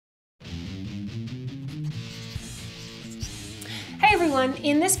Hey everyone,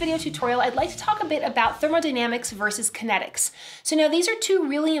 in this video tutorial I'd like to talk a bit about thermodynamics versus kinetics. So now these are two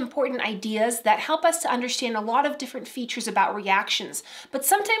really important ideas that help us to understand a lot of different features about reactions, but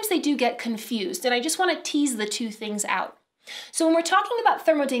sometimes they do get confused, and I just want to tease the two things out. So when we're talking about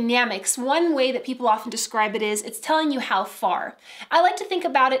thermodynamics, one way that people often describe it is it's telling you how far. I like to think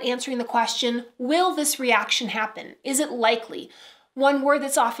about it answering the question, will this reaction happen? Is it likely? One word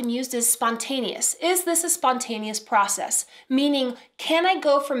that's often used is spontaneous. Is this a spontaneous process? Meaning, can I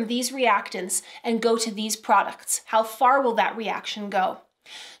go from these reactants and go to these products? How far will that reaction go?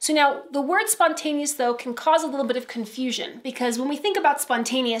 So now, the word spontaneous, though, can cause a little bit of confusion because when we think about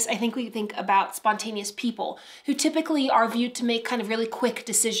spontaneous, I think we think about spontaneous people who typically are viewed to make kind of really quick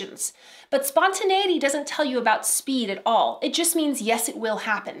decisions. But spontaneity doesn't tell you about speed at all. It just means, yes, it will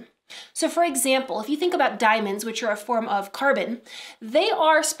happen. So for example, if you think about diamonds, which are a form of carbon, they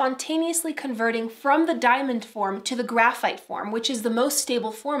are spontaneously converting from the diamond form to the graphite form, which is the most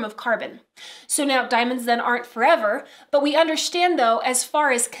stable form of carbon. So now diamonds then aren't forever, but we understand though, as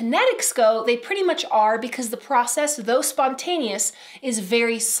far as kinetics go, they pretty much are because the process, though spontaneous, is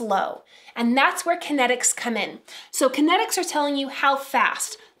very slow. And that's where kinetics come in. So kinetics are telling you how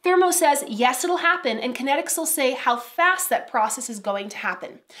fast. Thermo says, yes, it'll happen, and kinetics will say how fast that process is going to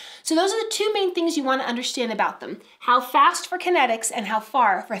happen. So those are the two main things you want to understand about them, how fast for kinetics and how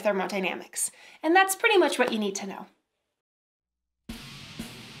far for thermodynamics. And that's pretty much what you need to know.